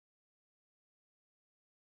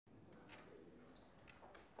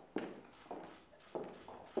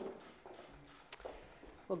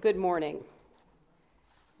Well, good morning.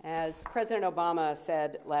 As President Obama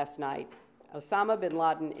said last night, Osama bin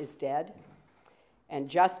Laden is dead, and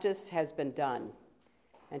justice has been done.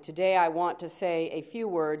 And today I want to say a few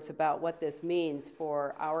words about what this means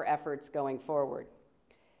for our efforts going forward.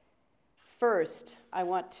 First, I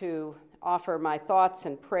want to offer my thoughts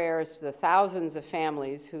and prayers to the thousands of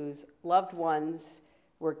families whose loved ones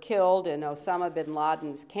were killed in Osama bin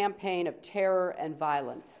Laden's campaign of terror and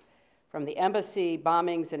violence, from the embassy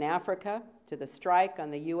bombings in Africa, to the strike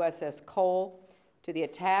on the USS Cole, to the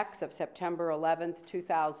attacks of September 11th,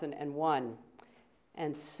 2001,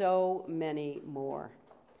 and so many more.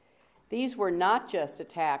 These were not just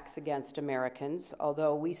attacks against Americans,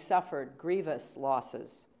 although we suffered grievous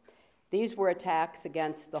losses. These were attacks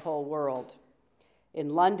against the whole world. In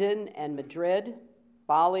London and Madrid,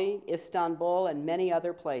 Bali, Istanbul, and many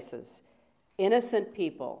other places, innocent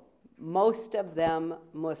people, most of them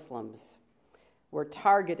Muslims, were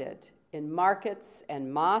targeted in markets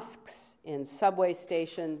and mosques, in subway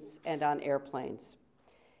stations, and on airplanes.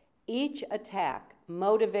 Each attack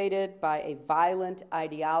motivated by a violent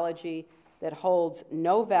ideology that holds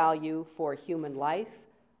no value for human life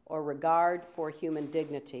or regard for human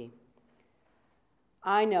dignity.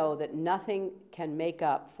 I know that nothing can make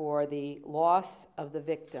up for the loss of the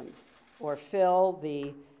victims or fill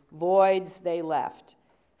the voids they left,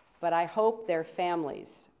 but I hope their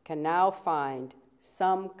families can now find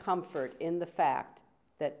some comfort in the fact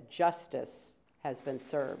that justice has been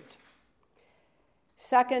served.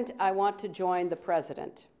 Second, I want to join the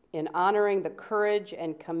President in honoring the courage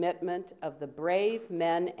and commitment of the brave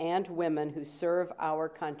men and women who serve our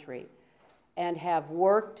country and have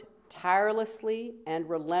worked tirelessly and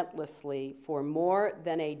relentlessly for more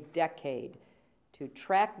than a decade to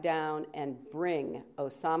track down and bring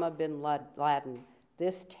Osama bin Laden,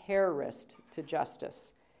 this terrorist, to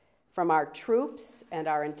justice. From our troops and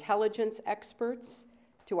our intelligence experts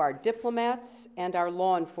to our diplomats and our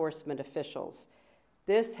law enforcement officials,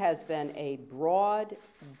 this has been a broad,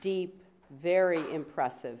 deep, very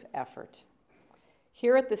impressive effort.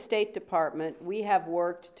 Here at the State Department, we have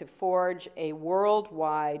worked to forge a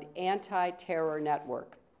worldwide anti-terror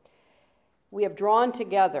network. We have drawn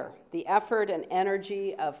together the effort and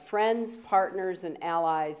energy of friends, partners, and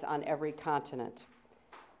allies on every continent.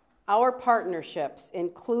 Our partnerships,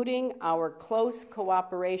 including our close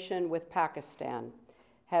cooperation with Pakistan,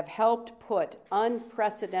 have helped put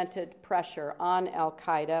unprecedented pressure on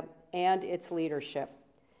al-Qaeda and its leadership.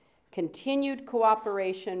 Continued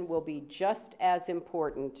cooperation will be just as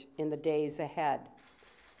important in the days ahead,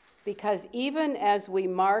 because even as we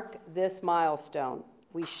mark this milestone,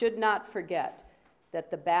 we should not forget that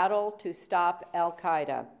the battle to stop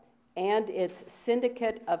al-Qaeda and its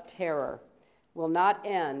syndicate of terror will not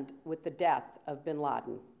end with the death of bin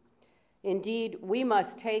Laden. Indeed, we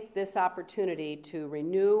must take this opportunity to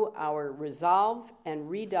renew our resolve and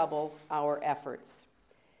redouble our efforts.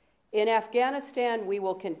 In Afghanistan, we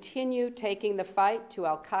will continue taking the fight to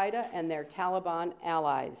al-Qaeda and their Taliban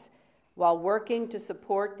allies, while working to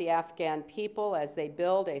support the Afghan people as they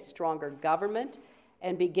build a stronger government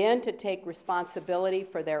and begin to take responsibility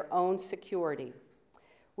for their own security.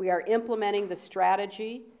 We are implementing the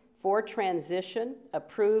strategy for transition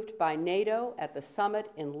approved by NATO at the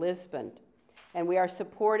summit in Lisbon, and we are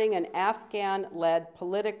supporting an Afghan-led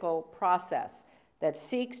political process that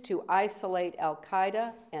seeks to isolate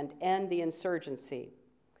al-Qaeda and end the insurgency.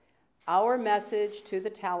 Our message to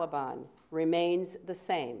the Taliban remains the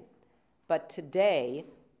same, but today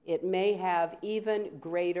it may have even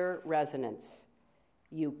greater resonance.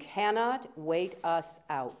 You cannot wait us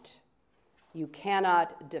out. You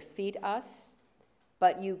cannot defeat us,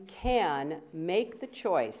 but you can make the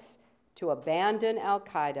choice to abandon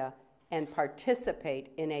al-Qaeda and participate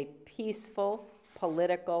in a peaceful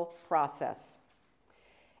political process.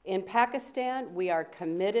 In Pakistan, we are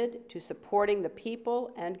committed to supporting the people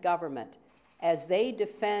and government as they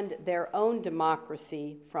defend their own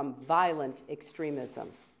democracy from violent extremism.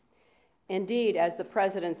 Indeed, as the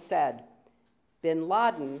President said, bin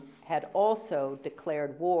Laden had also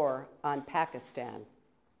declared war on Pakistan.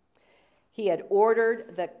 He had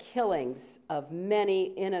ordered the killings of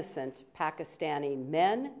many innocent Pakistani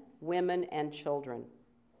men, women, and children.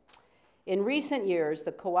 In recent years,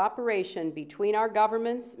 the cooperation between our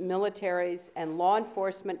governments, militaries, and law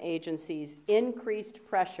enforcement agencies increased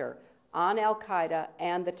pressure on al-Qaeda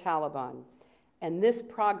and the Taliban, and this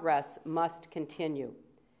progress must continue,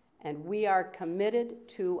 and we are committed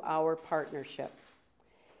to our partnership.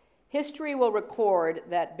 History will record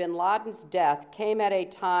that bin Laden's death came at a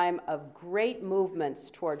time of great movements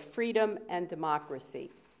toward freedom and democracy,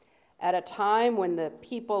 at a time when the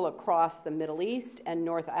people across the Middle East and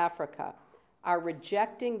North Africa are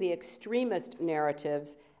rejecting the extremist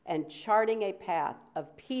narratives and charting a path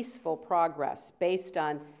of peaceful progress based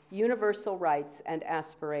on universal rights and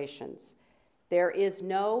aspirations. There is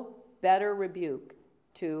no better rebuke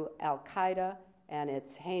to al-Qaeda and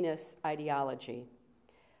its heinous ideology.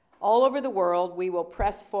 All over the world, we will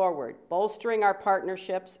press forward, bolstering our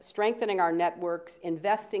partnerships, strengthening our networks,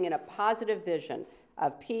 investing in a positive vision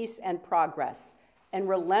of peace and progress, and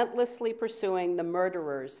relentlessly pursuing the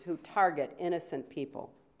murderers who target innocent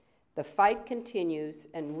people. The fight continues,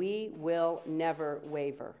 and we will never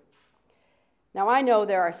waver. Now, I know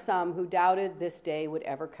there are some who doubted this day would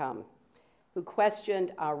ever come, who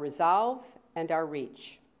questioned our resolve and our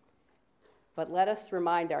reach. But let us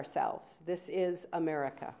remind ourselves, this is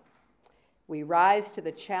America. We rise to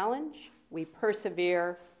the challenge, we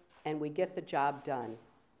persevere, and we get the job done.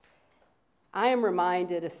 I am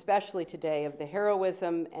reminded, especially today, of the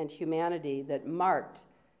heroism and humanity that marked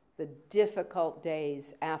the difficult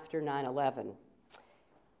days after 9/11.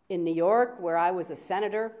 In New York, where I was a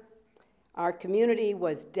senator, our community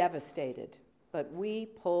was devastated, but we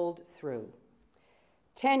pulled through.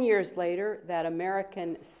 10 years later, that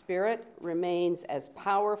American spirit remains as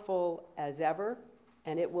powerful as ever,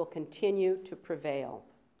 and it will continue to prevail.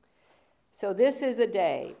 So this is a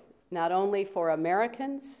day not only for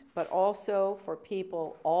Americans, but also for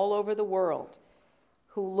people all over the world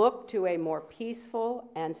who look to a more peaceful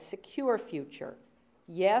and secure future,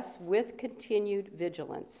 yes, with continued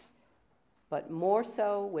vigilance, but more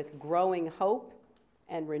so with growing hope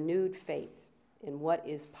and renewed faith in what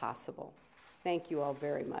is possible. Thank you all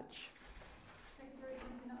very much.